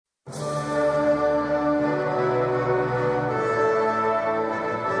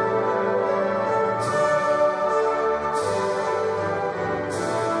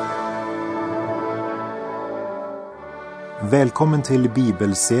Välkommen till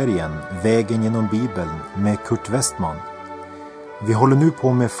bibelserien Vägen genom Bibeln med Kurt Westman. Vi håller nu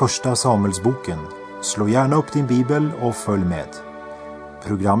på med första Samuelsboken. Slå gärna upp din bibel och följ med.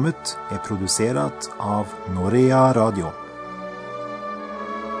 Programmet är producerat av Norea Radio.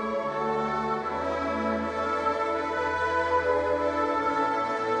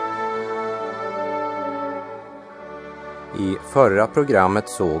 I förra programmet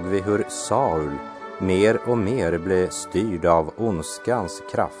såg vi hur Saul mer och mer blev styrd av ondskans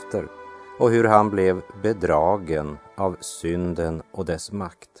krafter och hur han blev bedragen av synden och dess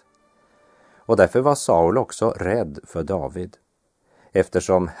makt. Och därför var Saul också rädd för David,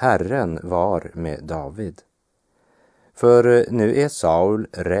 eftersom Herren var med David. För nu är Saul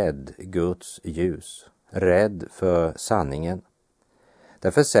rädd Guds ljus, rädd för sanningen.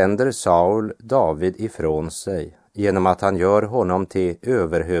 Därför sänder Saul David ifrån sig genom att han gör honom till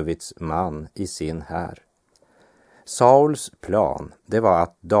överhövitsman i sin här. Sauls plan, det var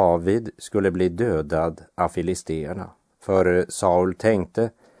att David skulle bli dödad av filisterna. För Saul tänkte,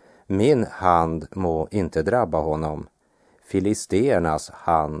 min hand må inte drabba honom, filisternas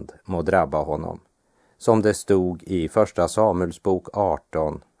hand må drabba honom. Som det stod i första Samuelsbok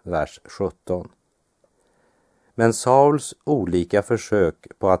 18, vers 17. Men Sauls olika försök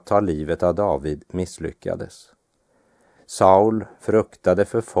på att ta livet av David misslyckades. Saul fruktade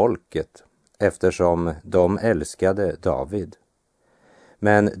för folket eftersom de älskade David.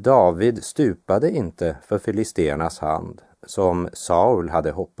 Men David stupade inte för filisternas hand som Saul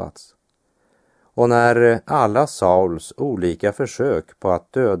hade hoppats. Och när alla Sauls olika försök på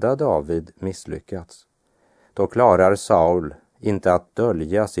att döda David misslyckats, då klarar Saul inte att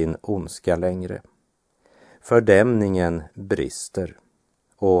dölja sin ondska längre. Fördämningen brister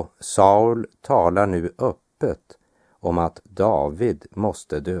och Saul talar nu öppet om att David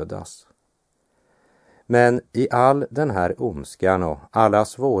måste dödas. Men i all den här ondskan och alla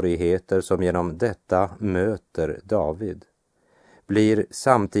svårigheter som genom detta möter David blir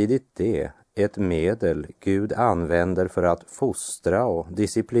samtidigt det ett medel Gud använder för att fostra och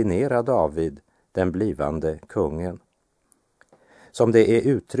disciplinera David, den blivande kungen. Som det är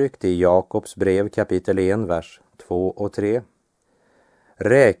uttryckt i Jakobs brev kapitel 1, vers 2 och 3.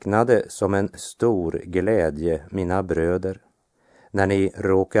 Räknade som en stor glädje, mina bröder, när ni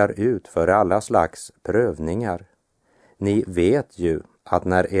råkar ut för alla slags prövningar. Ni vet ju att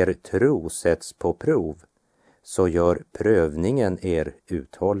när er tro sätts på prov, så gör prövningen er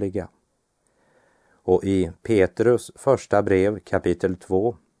uthålliga. Och i Petrus första brev kapitel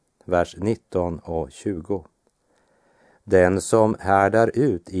 2, vers 19 och 20. Den som härdar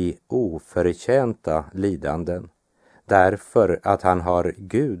ut i oförtjänta lidanden, därför att han har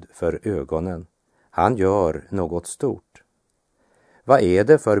Gud för ögonen, han gör något stort. Vad är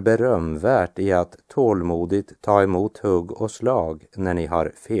det för berömvärt i att tålmodigt ta emot hugg och slag när ni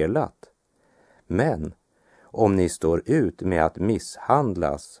har felat? Men om ni står ut med att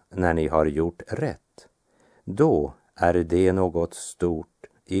misshandlas när ni har gjort rätt, då är det något stort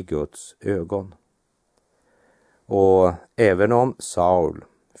i Guds ögon. Och även om Saul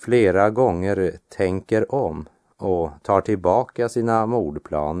flera gånger tänker om och tar tillbaka sina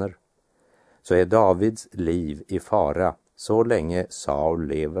mordplaner, så är Davids liv i fara så länge Saul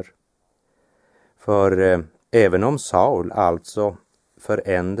lever. För även om Saul alltså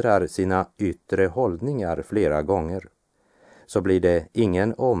förändrar sina yttre hållningar flera gånger, så blir det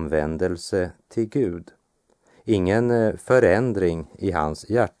ingen omvändelse till Gud, ingen förändring i hans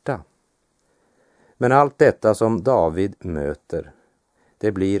hjärta. Men allt detta som David möter,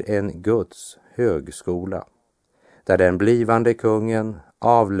 det blir en Guds högskola, där den blivande kungen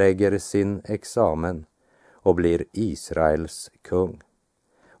avlägger sin examen och blir Israels kung.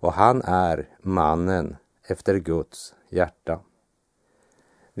 Och han är mannen efter Guds hjärta.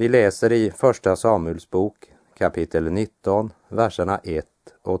 Vi läser i första Samuelsbok kapitel 19, verserna 1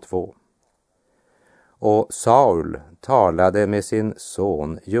 och 2. Och Saul talade med sin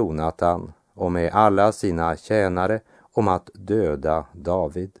son Jonatan och med alla sina tjänare om att döda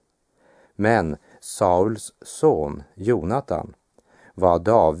David. Men Sauls son Jonatan var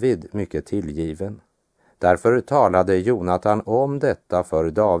David mycket tillgiven. Därför talade Jonatan om detta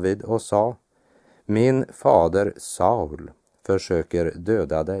för David och sa: min fader Saul försöker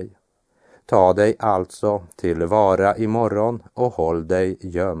döda dig. Ta dig alltså till vara imorgon och håll dig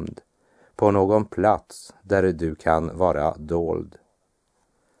gömd på någon plats där du kan vara dold.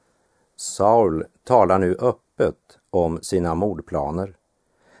 Saul talar nu öppet om sina mordplaner.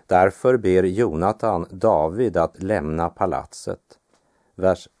 Därför ber Jonatan David att lämna palatset.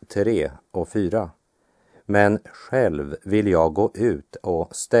 Vers 3 och 4. men själv vill jag gå ut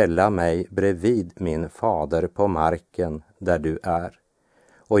och ställa mig bredvid min fader på marken där du är.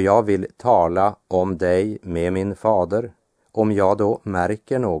 Och jag vill tala om dig med min fader. Om jag då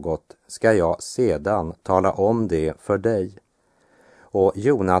märker något ska jag sedan tala om det för dig. Och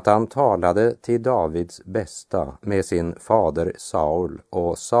Jonatan talade till Davids bästa med sin fader Saul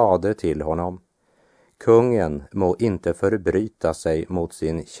och sade till honom: kungen må inte förbryta sig mot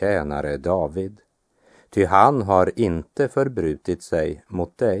sin tjänare David, ty han har inte förbrutit sig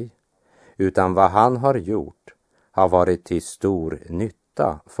mot dig, utan vad han har gjort har varit till stor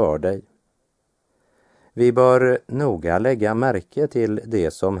nytta för dig. Vi bör noga lägga märke till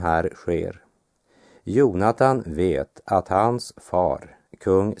det som här sker. Jonatan vet att hans far,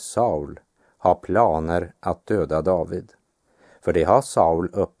 kung Saul, har planer att döda David. För det har Saul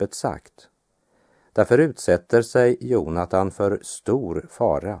öppet sagt. Därför utsätter sig Jonatan för stor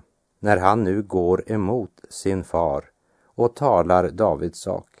fara när han nu går emot sin far och talar Davids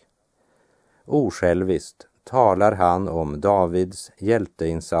sak. Osjälviskt talar han om Davids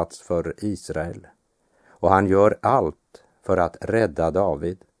hjälteinsats för Israel. Och han gör allt för att rädda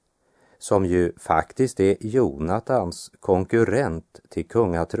David, som ju faktiskt är Jonatans konkurrent till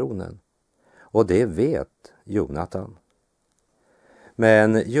kungatronen. Och det vet Jonatan.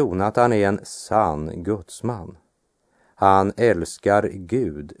 Men Jonatan är en sann gudsman. Han älskar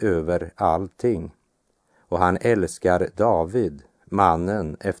Gud över allting. Och han älskar David,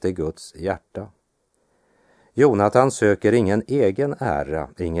 mannen efter Guds hjärta. Jonatan söker ingen egen ära,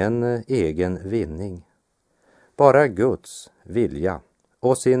 ingen egen vinning. Bara Guds vilja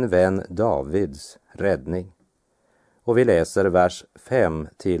och sin vän Davids räddning. Och vi läser vers 5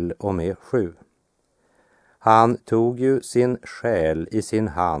 till och med 7. Han tog ju sin själ i sin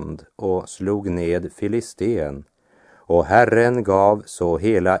hand och slog ned Filisten, och Herren gav så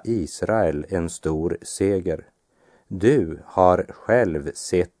hela Israel en stor seger. Du har själv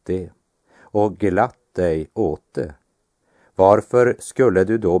sett det och glatt dig åt det. Varför skulle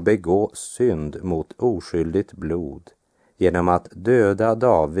du då begå synd mot oskyldigt blod genom att döda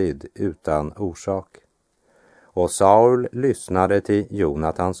David utan orsak? Och Saul lyssnade till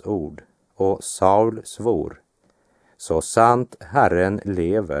Jonatans ord, och Saul svor: så sant Herren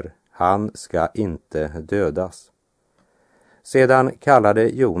lever, han ska inte dödas. Sedan kallade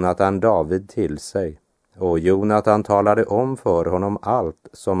Jonatan David till sig, och Jonatan talade om för honom allt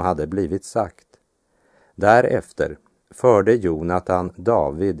som hade blivit sagt. Därefter förde Jonatan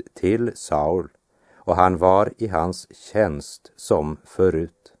David till Saul, och han var i hans tjänst som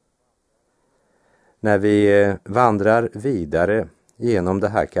förut. När vi vandrar vidare genom det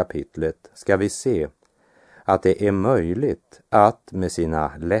här kapitlet ska vi se att det är möjligt att med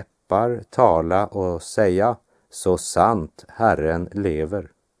sina läppar tala och säga så sant Herren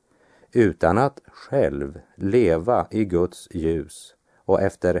lever, utan att själv leva i Guds ljus och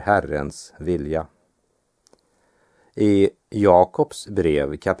efter Herrens vilja. I Jakobs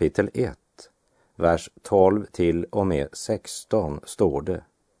brev kapitel 1, vers 12 till och med 16 står det: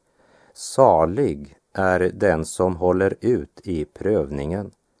 salig är den som håller ut i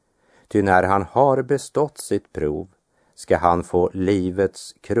prövningen, ty när han har bestått sitt prov ska han få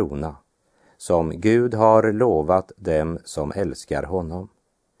livets krona, som Gud har lovat dem som älskar honom.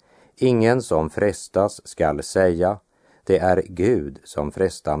 Ingen som frestas skall säga: det är Gud som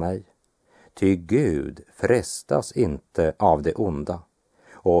frestar mig. Ty Gud frestas inte av det onda,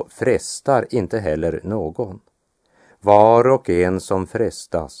 och frestar inte heller någon. Var och en som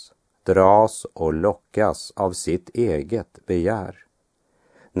frestas dras och lockas av sitt eget begär.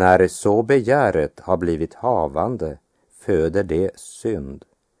 När så begäret har blivit havande föder det synd,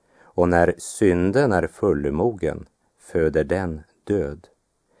 och när synden är fullmogen föder den död.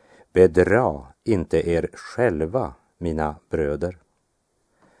 Bedra inte er själva, mina bröder.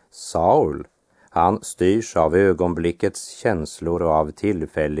 Saul, han styrs av ögonblickets känslor och av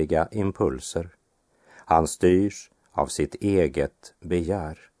tillfälliga impulser. Han styrs av sitt eget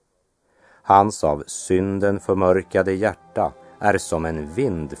begär. Hans av synden förmörkade hjärta är som en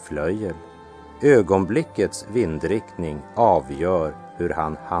vindflöjel. Ögonblickets vindriktning avgör hur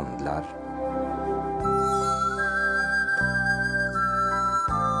han handlar.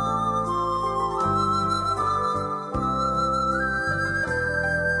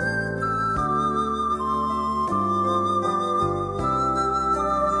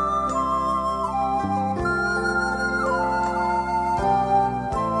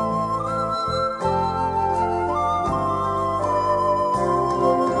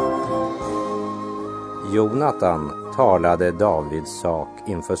 Jonatan talade Davids sak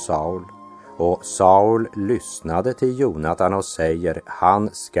inför Saul, och Saul lyssnade till Jonatan och säger: han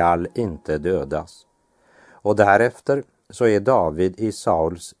skall inte dödas. Och därefter så är David i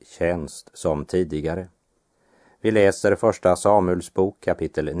Sauls tjänst som tidigare. Vi läser första Samuels bok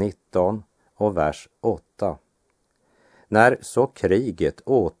kapitel 19 och vers 8. När så kriget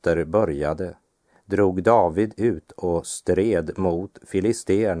åter började drog David ut och stred mot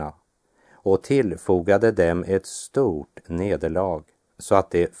filisterna och tillfogade dem ett stort nederlag så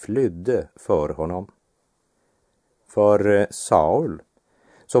att de flydde för honom. För Saul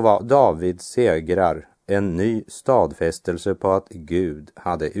så var Davids segrar en ny stadfästelse på att Gud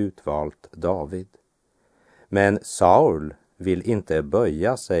hade utvalt David. Men Saul vill inte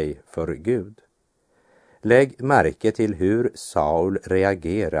böja sig för Gud. Lägg märke till hur Saul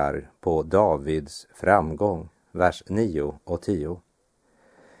reagerar på Davids framgång, vers 9 och 10.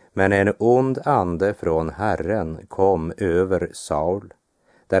 Men en ond ande från Herren kom över Saul,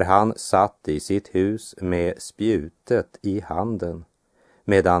 där han satt i sitt hus med spjutet i handen,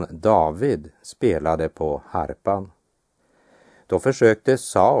 medan David spelade på harpan. Då försökte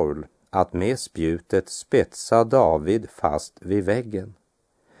Saul att med spjutet spetsa David fast vid väggen.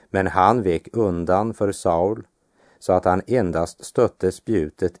 Men han vek undan för Saul så att han endast stötte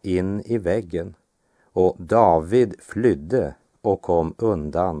spjutet in i väggen, och David flydde och kom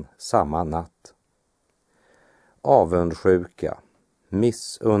undan samma natt. Avundsjuka,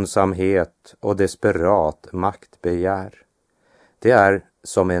 missunnsamhet och desperat maktbegär, det är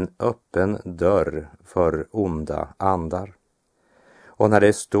som en öppen dörr för onda andar. Och när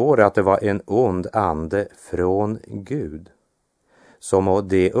det står att det var en ond ande från Gud, så må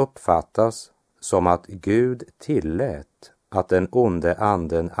det uppfattas som att Gud tillät att den onde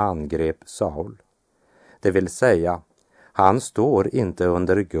anden angrep Saul. Det vill säga, han står inte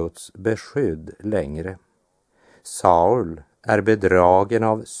under Guds beskydd längre. Saul är bedragen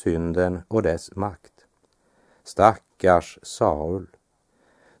av synden och dess makt. Stackars Saul,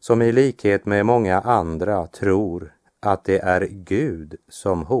 som i likhet med många andra tror att det är Gud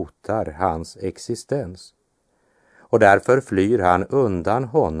som hotar hans existens. Och därför flyr han undan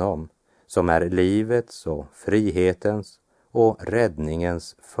honom som är livets och frihetens och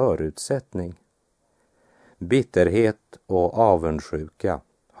räddningens förutsättning. Bitterhet och avundsjuka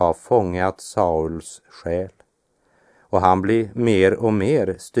har fångat Sauls själ, och han blir mer och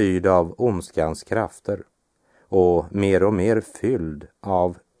mer styrd av ondskans krafter och mer fylld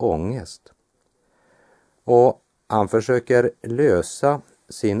av ångest. Och han försöker lösa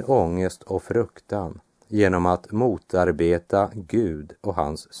sin ångest och fruktan genom att motarbeta Gud och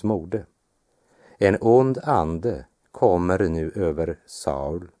hans smorde. En ond ande kommer nu över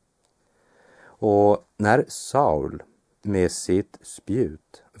Saul. Och när Saul med sitt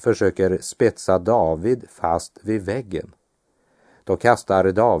spjut försöker spetsa David fast vid väggen, då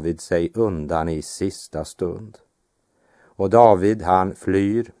kastar David sig undan i sista stund. Och David, han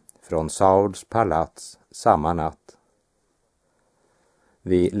flyr från Sauls palats samma natt.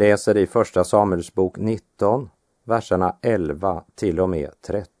 Vi läser i första Samuels bok 19, verserna 11 till och med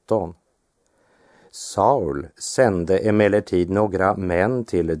 13. Saul sände emellertid några män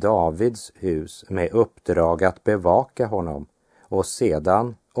till Davids hus med uppdrag att bevaka honom och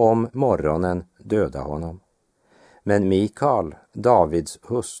sedan om morgonen döda honom. Men Mikal, Davids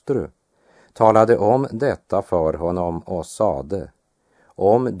hustru, talade om detta för honom och sade: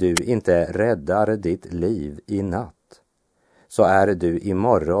 om du inte räddar ditt liv i natt, så är du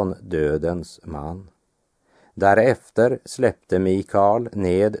imorgon dödens man. Därefter släppte Mikal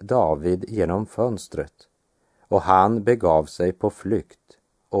ned David genom fönstret, och han begav sig på flykt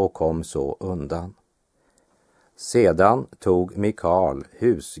och kom så undan. Sedan tog Mikal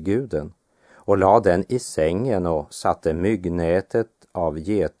husguden och lade den i sängen och satte myggnätet av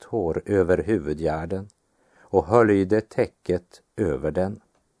gethår över huvudgärden och höljde täcket över den.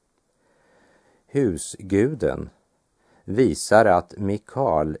 Husguden visar att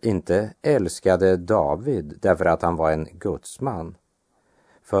Mikal inte älskade David därför att han var en gudsman.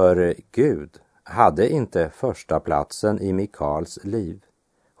 För Gud hade inte första platsen i Mikals liv.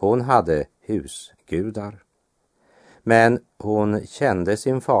 Hon hade husgudar. Men hon kände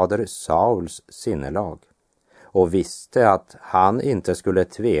sin fader Sauls sinnelag och visste att han inte skulle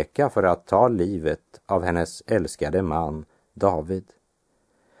tveka för att ta livet av hennes älskade man David.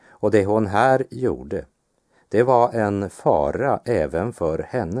 Och det hon här gjorde, det var en fara även för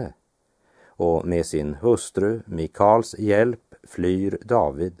henne. Och med sin hustru Mikals hjälp flyr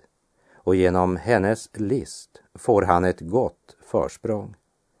David, och genom hennes list får han ett gott försprång.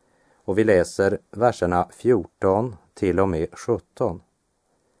 Och vi läser verserna 14 till och med 17.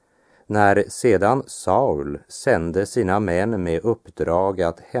 När sedan Saul sände sina män med uppdrag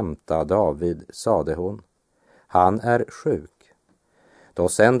att hämta David, sade hon: han är sjuk. Då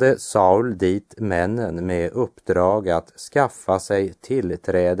sände Saul dit männen med uppdrag att skaffa sig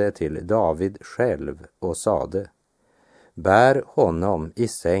tillträde till David själv och sade: bär honom i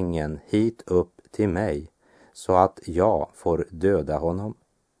sängen hit upp till mig så att jag får döda honom.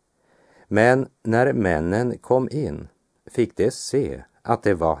 Men när männen kom in fick de se att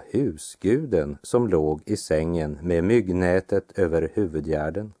det var husguden som låg i sängen med myggnätet över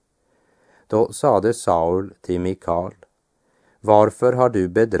huvudgärden. Då sade Saul till Mikal: varför har du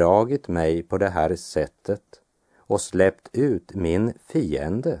bedragit mig på det här sättet och släppt ut min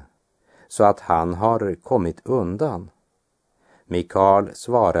fiende så att han har kommit undan? Mikal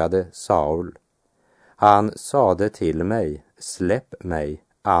svarade Saul: han sade till mig, släpp mig,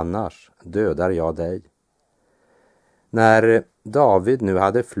 annars dödar jag dig. När David nu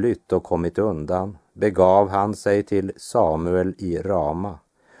hade flytt och kommit undan begav han sig till Samuel i Rama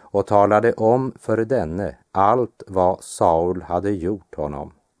och talade om för denne allt vad Saul hade gjort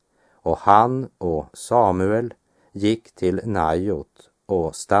honom. Och han och Samuel gick till Najot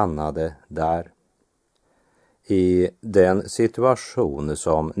och stannade där. I den situation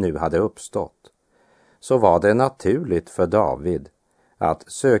som nu hade uppstått så var det naturligt för David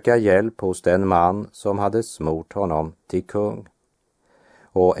att söka hjälp hos den man som hade smort honom till kung.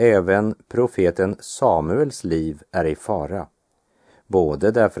 Och även profeten Samuels liv är i fara,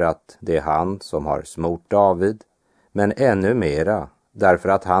 både därför att det är han som har smort David, men ännu mera därför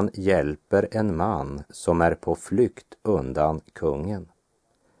att han hjälper en man som är på flykt undan kungen.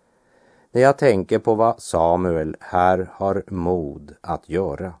 När jag tänker på vad Samuel här har mod att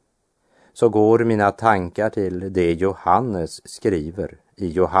göra, så går mina tankar till det Johannes skriver i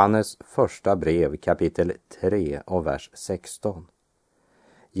Johannes första brev kapitel 3 och vers 16.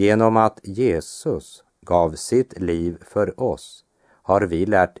 Genom att Jesus gav sitt liv för oss har vi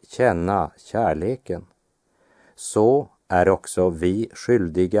lärt känna kärleken. Så är också vi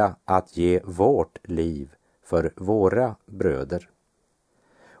skyldiga att ge vårt liv för våra bröder.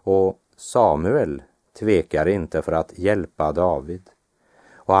 Och Samuel tvekar inte för att hjälpa David.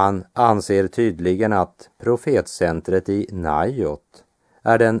 Och han anser tydligen att profetcentret i Najot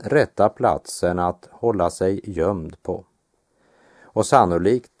är den rätta platsen att hålla sig gömd på. Och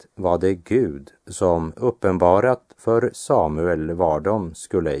sannolikt var det Gud som uppenbarat för Samuel var de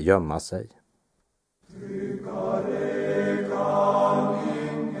skulle gömma sig.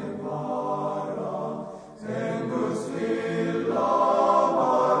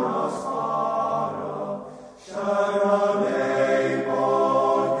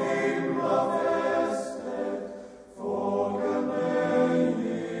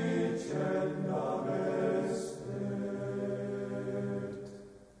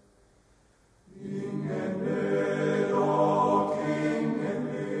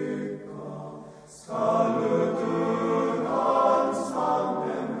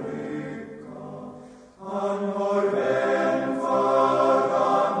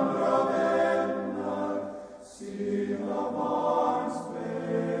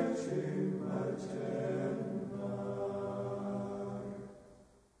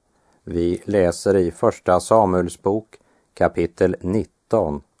 Vi läser i första Samuels bok kapitel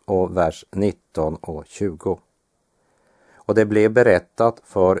 19 och vers 19 och 20. Och det blev berättat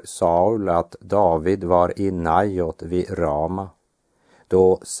för Saul att David var i Najot vid Rama.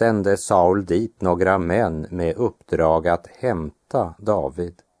 Då sände Saul dit några män med uppdrag att hämta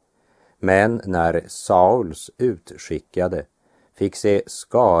David. Men när Sauls utskickade fick se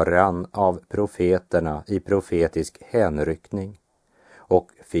skaran av profeterna i profetisk hänryckning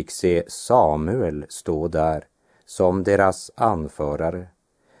och fick se Samuel stå där som deras anförare,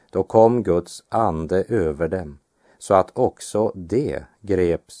 då kom Guds ande över dem så att också de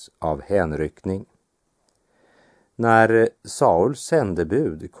greps av hänryckning. När Sauls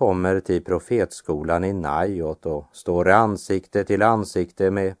sändebud kommer till profetskolan i Najot och står ansikte till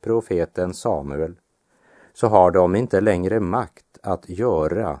ansikte med profeten Samuel, så har de inte längre makt att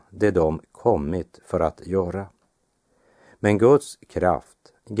göra det de kommit för att göra. Men Guds kraft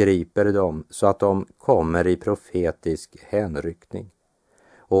griper dem så att de kommer i profetisk hänryckning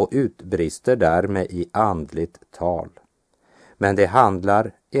och utbrister därmed i andligt tal. Men det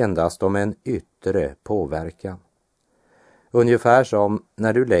handlar endast om en yttre påverkan. Ungefär som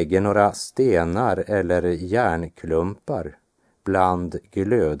när du lägger några stenar eller järnklumpar bland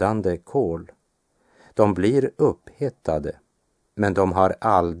glödande kol. De blir upphettade, men de har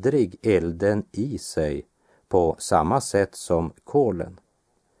aldrig elden i sig på samma sätt som kolen.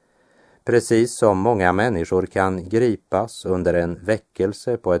 Precis som många människor kan gripas under en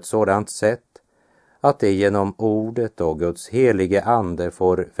väckelse på ett sådant sätt att de genom ordet och Guds helige ande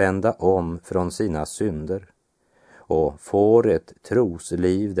får vända om från sina synder och får ett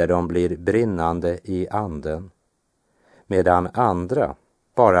trosliv där de blir brinnande i anden, medan andra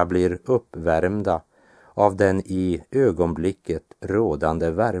bara blir uppvärmda av den i ögonblicket rådande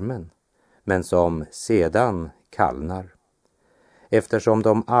värmen, men som sedan kallnar, eftersom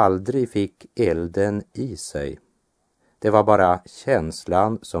de aldrig fick elden i sig. Det var bara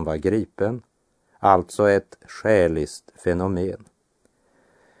känslan som var gripen, alltså ett själiskt fenomen.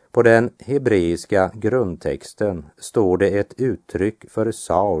 På den hebreiska grundtexten står det ett uttryck för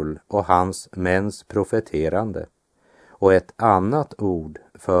Saul och hans mäns profeterande och ett annat ord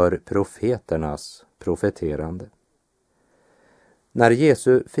för profeternas profeterande. När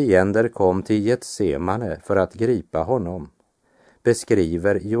Jesu fiender kom till Getsemane för att gripa honom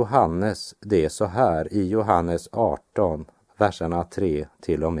beskriver Johannes det så här i Johannes 18, verserna 3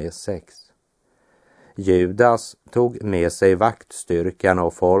 till och med 6. Judas tog med sig vaktstyrkan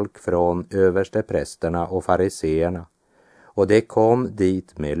och folk från översteprästerna och fariseerna, och det kom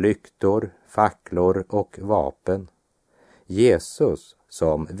dit med lyktor, facklor och vapen. Jesus,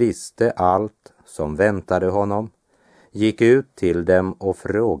 som visste allt som väntade honom, gick ut till dem och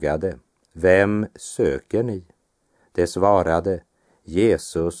frågade: Vem söker ni? Det svarade: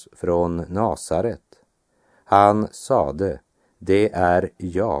 Jesus från Nasaret. Han sade: Det är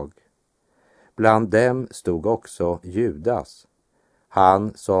jag. Bland dem stod också Judas,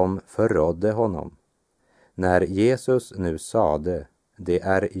 han som förrådde honom. När Jesus nu sade: Det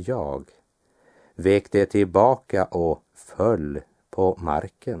är jag, vek det tillbaka och föll på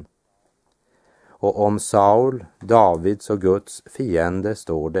marken. Och om Saul, Davids och Guds fiende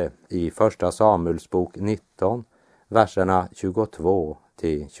står det i första Samuels bok 19, verserna 22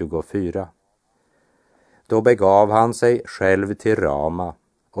 till 24. Då begav han sig själv till Rama,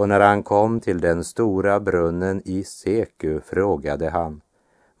 och när han kom till den stora brunnen i Seku frågade han: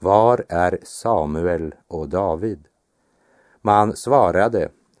 Var är Samuel och David? Man svarade: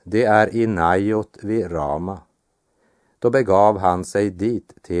 Det är i Najot vid Rama. Då begav han sig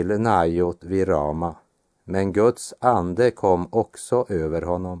dit till Najot vid Rama, men Guds ande kom också över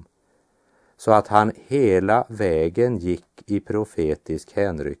honom, så att han hela vägen gick i profetisk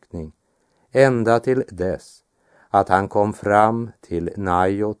hänryckning, ända till dess att han kom fram till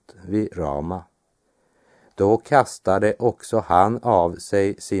Najot vid Rama. Då kastade också han av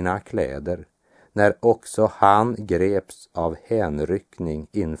sig sina kläder, när också han greps av hänryckning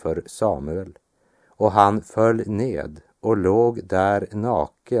inför Samuel, och han föll ned och låg där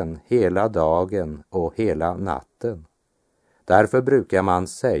naken hela dagen och hela natten. Därför brukar man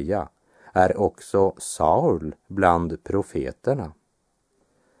säga: Är också Saul bland profeterna?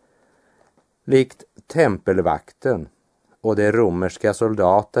 Likt tempelvakten och de romerska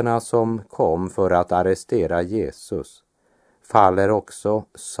soldaterna som kom för att arrestera Jesus faller också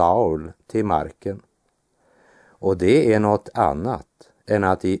Saul till marken. Och det är något annat än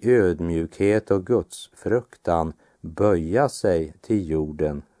att i ödmjukhet och Guds fruktan böja sig till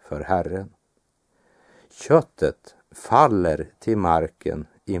jorden för Herren. Köttet faller till marken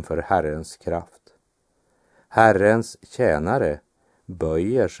inför Herrens kraft. Herrens tjänare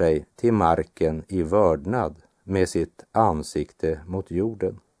böjer sig till marken i vördnad med sitt ansikte mot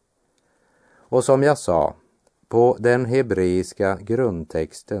jorden. Och som jag sa, på den hebreiska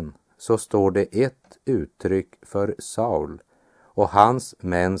grundtexten så står det ett uttryck för Saul och hans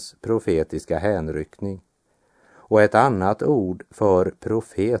mäns profetiska hänryckning och ett annat ord för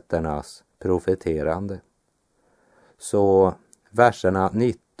profeternas profeterande. Så verserna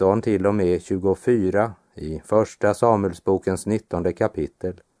 19 till och med 24 i första Samuelsbokens 19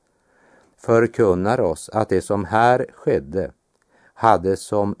 kapitel förkunnar oss att det som här skedde hade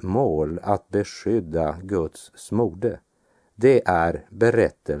som mål att beskydda Guds smorde. Det är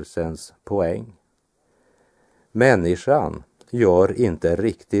berättelsens poäng. Människan gör inte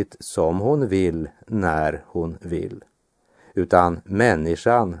riktigt som hon vill när hon vill, utan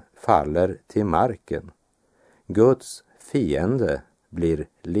människan faller till marken. Guds fiende blir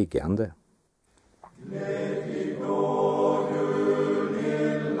liggande.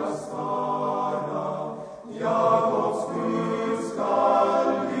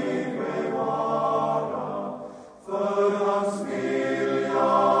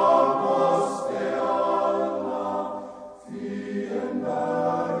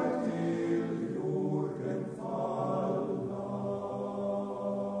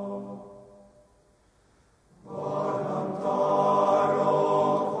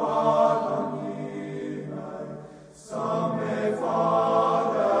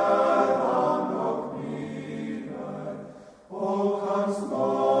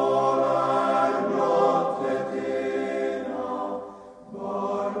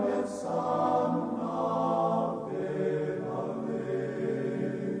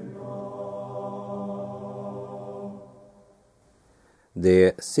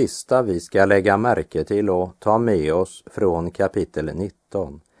 Det sista vi ska lägga märke till och ta med oss från kapitel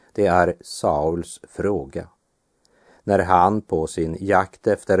 19, det är Sauls fråga. När han på sin jakt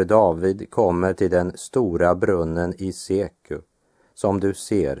efter David kommer till den stora brunnen i Seku, som du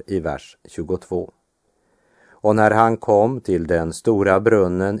ser i vers 22. Och när han kom till den stora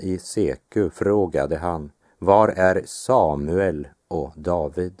brunnen i Seku frågade han: var är Samuel och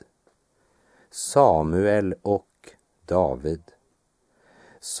David? Samuel och David.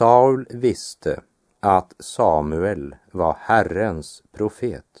 Saul visste att Samuel var Herrens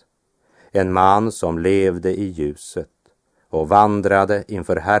profet, en man som levde i ljuset och vandrade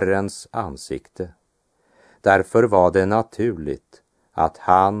inför Herrens ansikte. Därför var det naturligt att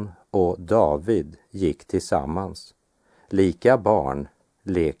han och David gick tillsammans. Lika barn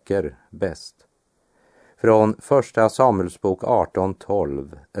leker bäst. Från första Samuelsbok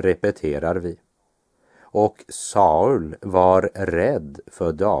 18:12 repeterar vi: och Saul var rädd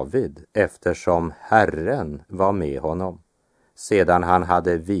för David eftersom Herren var med honom, sedan han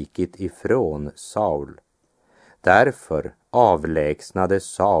hade vikit ifrån Saul. Därför avlägsnade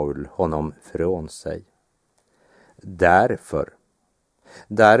Saul honom från sig.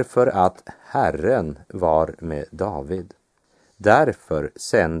 Därför att Herren var med David. Därför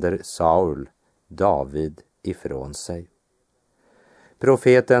sänder Saul David ifrån sig.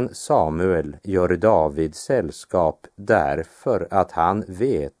 Profeten Samuel gör David sällskap därför att han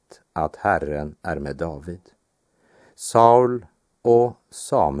vet att Herren är med David. Saul och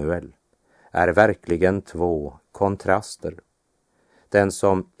Samuel är verkligen två kontraster. Den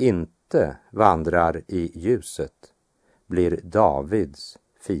som inte vandrar i ljuset blir Davids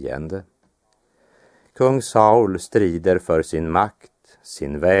fiende. Kung Saul strider för sin makt,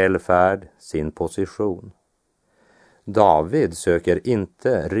 sin välfärd, sin position. David söker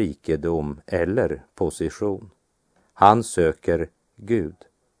inte rikedom eller position. Han söker Gud.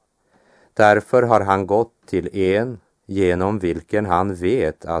 Därför har han gått till en genom vilken han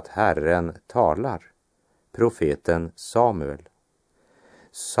vet att Herren talar, profeten Samuel.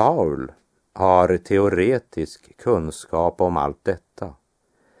 Saul har teoretisk kunskap om allt detta,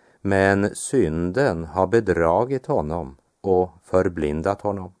 men synden har bedragit honom och förblindat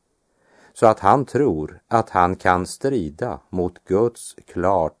honom, så att han tror att han kan strida mot Guds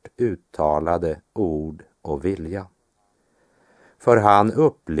klart uttalade ord och vilja. För han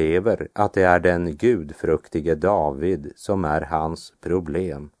upplever att det är den gudfruktige David som är hans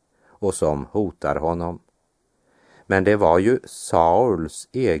problem och som hotar honom. Men det var ju Sauls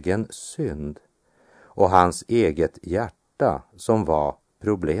egen synd och hans eget hjärta som var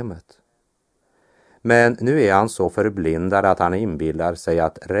problemet. Men nu är han så förblindad att han inbillar sig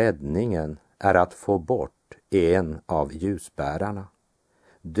att räddningen är att få bort en av ljusbärarna,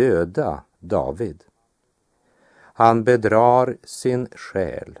 döda David. Han bedrar sin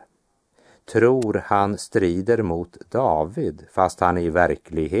själ, tror han strider mot David fast han i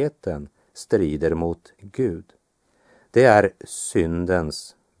verkligheten strider mot Gud. Det är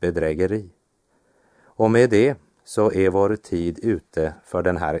syndens bedrägeri. Och med det så är vår tid ute för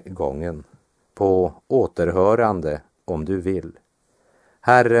den här gången. På återhörande om du vill.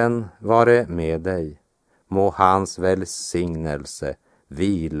 Herren vare med dig. Må hans välsignelse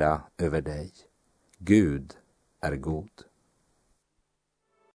vila över dig. Gud är god.